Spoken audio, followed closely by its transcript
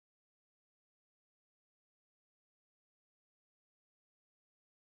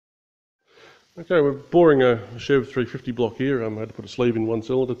Okay, we're boring a Chev 350 block here. I had to put a sleeve in one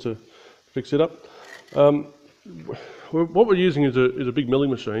cylinder to fix it up. What we're using is a big milling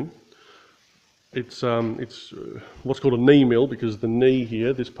machine. It's what's called a knee mill, because the knee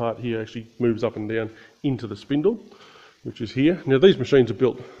here, this part here, actually moves up and down into the spindle, which is here. Now these machines are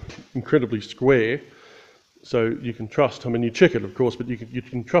built incredibly square, so you can trust, I mean you check it of course, but you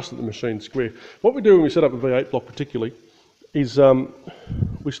can trust that the machine's square. What we do when we set up a V8 block particularly is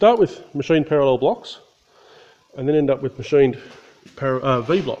we start with machined parallel blocks and then end up with machined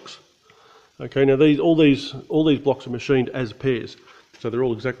V blocks. Okay, now all these blocks are machined as pairs, so they're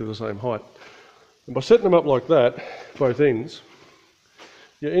all exactly the same height. And by setting them up like that, both ends,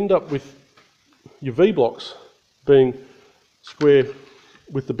 you end up with your V blocks being square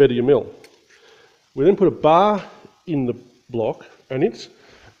with the bed of your mill. We then put a bar in the block, and it's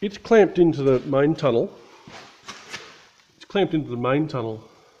clamped into the main tunnel. It's clamped into the main tunnel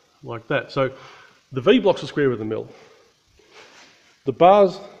like that. So the V blocks are square with the mill. The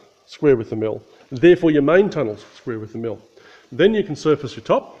bar's square with the mill. Therefore your main tunnel's square with the mill. Then you can surface your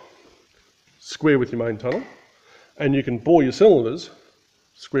top, square with your main tunnel, and you can bore your cylinders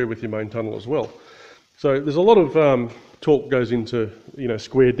square with your main tunnel as well. So there's a lot of talk goes into, you know,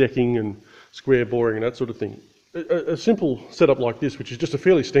 square decking and square boring and that sort of thing. A simple setup like this, which is just a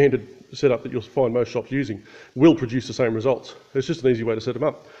fairly standard setup that you'll find most shops using, will produce the same results. It's just an easy way to set them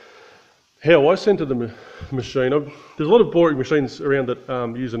up. How I center the machine, there's a lot of boring machines around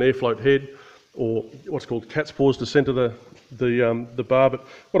that use an air float head or what's called cat's paws to center the bar, but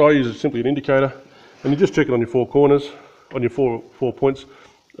what I use is simply an indicator, and you just check it on your four corners, on your four points,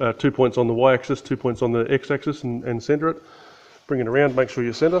 2 points on the y-axis, 2 points on the x-axis, and center it. Bring it around, make sure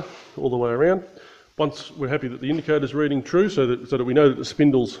you center all the way around. Once we're happy that the indicator's reading true, so that we know that the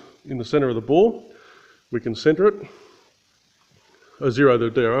spindle's in the center of the bore, we can center it. Zero the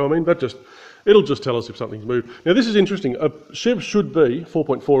DRO, I mean, it'll just tell us if something's moved. Now this is interesting. A Chev should be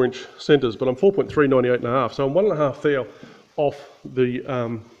 4.4 inch centres, but I'm 4.3, 98.5, so I'm 1.5 thou off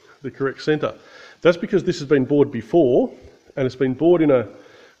the correct centre. That's because this has been bored before, and it's been bored in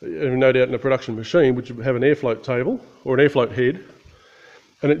no doubt in a production machine, which would have an air float table or an air float head,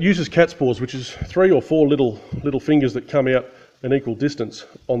 and it uses cat's paws, which is 3 or 4 little fingers that come out an equal distance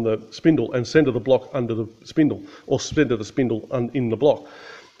on the spindle and center the block under the spindle, or center the spindle in the block.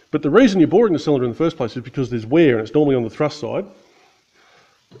 But the reason you're boring the cylinder in the first place is because there's wear, and it's normally on the thrust side.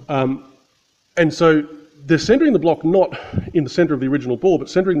 And so they're centering the block not in the center of the original bore, but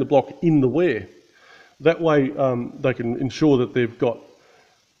centering the block in the wear. That way they can ensure that they've got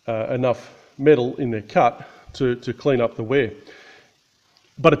enough metal in their cut to clean up the wear.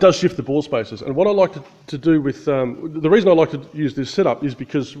 But it does shift the bore spaces. And what I like to do with, the reason I like to use this setup is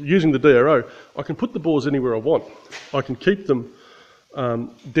because using the DRO, I can put the bores anywhere I want. I can keep them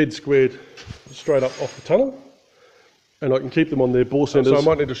dead squared straight up off the tunnel, and I can keep them on their bore centres. So I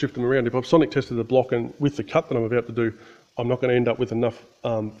might need to shift them around. If I've sonic tested the block and with the cut that I'm about to do, I'm not going to end up with enough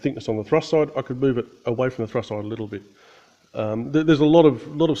thickness on the thrust side. I could move it away from the thrust side a little bit. There's a lot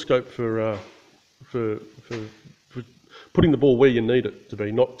of scope for putting the bore where you need it to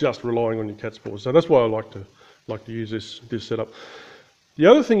be, not just relying on your cat's paws. So that's why I like to use this setup. The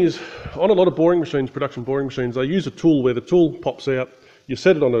other thing is, on a lot of boring machines, production boring machines, they use a tool where the tool pops out, you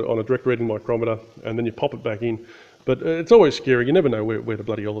set it on a direct reading micrometer, and then you pop it back in. But it's always scary, you never know where the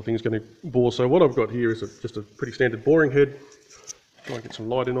bloody hell the thing's going to bore. So what I've got here is just a pretty standard boring head. Try and get some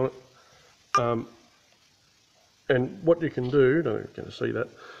light in on it. And what you can do, I don't know if you're going to see that,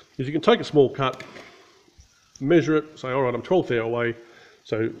 is you can take a small cut, measure it, say, all right, I'm 12 thou away,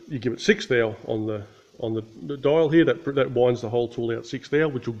 so you give it 6 thou on the dial here, that winds the whole tool out 6 thou,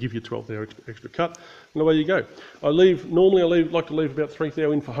 which will give you 12 thou extra cut, and away you go. Normally I like to leave about 3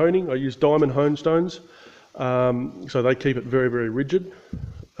 thou in for honing. I use diamond hone stones, so they keep it very, very rigid,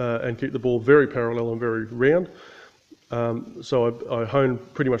 and keep the bore very parallel and very round. So I hone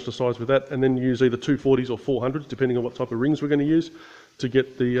pretty much the size with that, and then use either 240s or 400s, depending on what type of rings we're going to use, to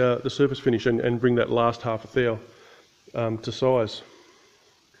get the surface finish and bring that last half a thou to size.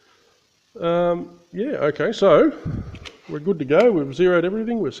 Yeah, okay, so we're good to go. We've zeroed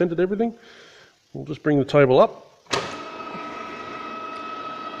everything, we've centered everything. We'll just bring the table up,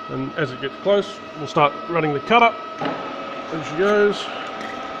 and as it gets close, we'll start running the cutter. There she goes.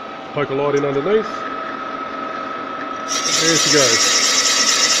 Poke a light in underneath. There she goes.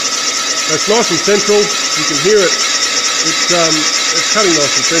 It's nice and central. You can hear it. It's cutting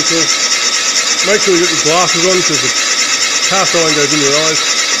nice and central. Make sure you get your glasses on because the cast iron goes in your eyes.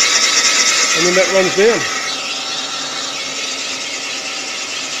 And then that runs down.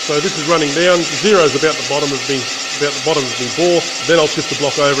 So this is running down. Zero is about the bottom of the bore. Then I'll shift the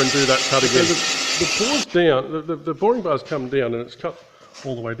block over and do that cut again. So the bore's down. The boring bar's come down and it's cut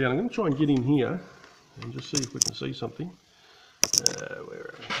all the way down. I'm going to try and get in here and just see if we can see something.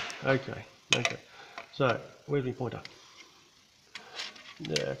 Okay. So where's my pointer?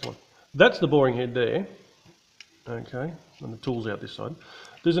 Yeah, come on. That's the boring head there. Okay, and the tool's out this side.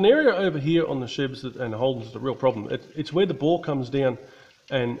 There's an area over here on the Chevs and Holdens that's a real problem. It's where the bore comes down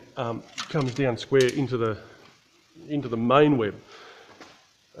and comes down square into the main web.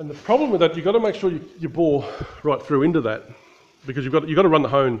 And the problem with that, you've got to make sure you bore right through into that, because you've got to run the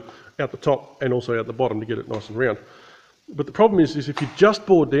hone out the top and also out the bottom to get it nice and round. But the problem is if you just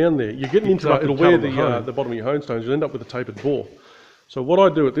bore down there, you're getting into that, it'll wear the bottom of your hone stones, you'll end up with a tapered bore. So what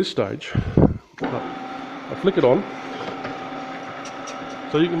I do at this stage, I flick it on.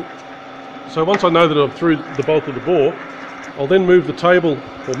 So once I know that I'm through the bulk of the bore, I'll then move the table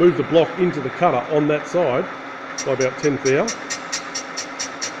or move the block into the cutter on that side by about 1/10 thou,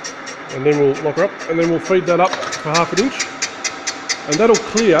 and then we'll lock her up, and then we'll feed that up for 1/2 inch, and that'll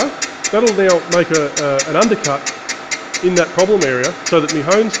clear. That'll now make an undercut in that problem area, so that my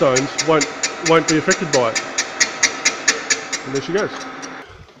hone stones won't be affected by it. And there she goes.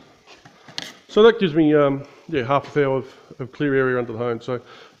 So that gives me 1/2 thou of clear area under the hone. So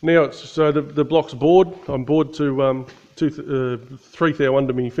now the block's bored. I'm bored to 3 thou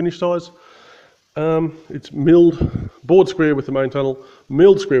under my finish size. It's milled, bored square with the main tunnel,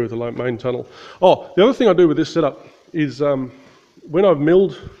 milled square with the main tunnel. Oh, the other thing I do with this setup is when I've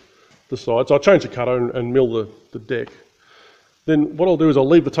milled the sides, I'll change the cutter and mill the deck. Then what I'll do is I'll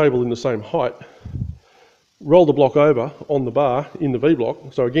leave the table in the same height, roll the block over on the bar in the V block.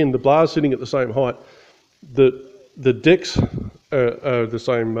 So again, the bar's sitting at the same height. The decks are the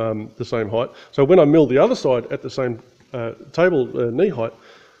same height. So when I mill the other side at the same table knee height,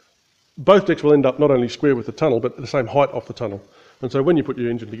 both decks will end up not only square with the tunnel, but the same height off the tunnel. And so when you put your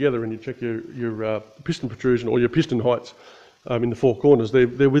engine together and you check your piston protrusion or your piston heights in the 4 corners,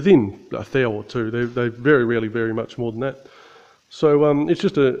 they're within 1 thou or 2. They very rarely vary much more than that. So it's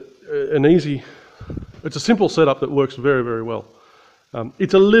just it's a simple setup that works very, very well.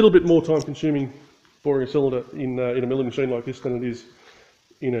 It's a little bit more time consuming boring a cylinder in a milling machine like this than it is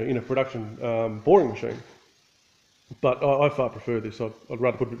in a production boring machine. But I far prefer this. I'd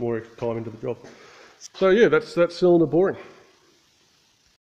rather put a bit more extra time into the job. So yeah, that's cylinder boring.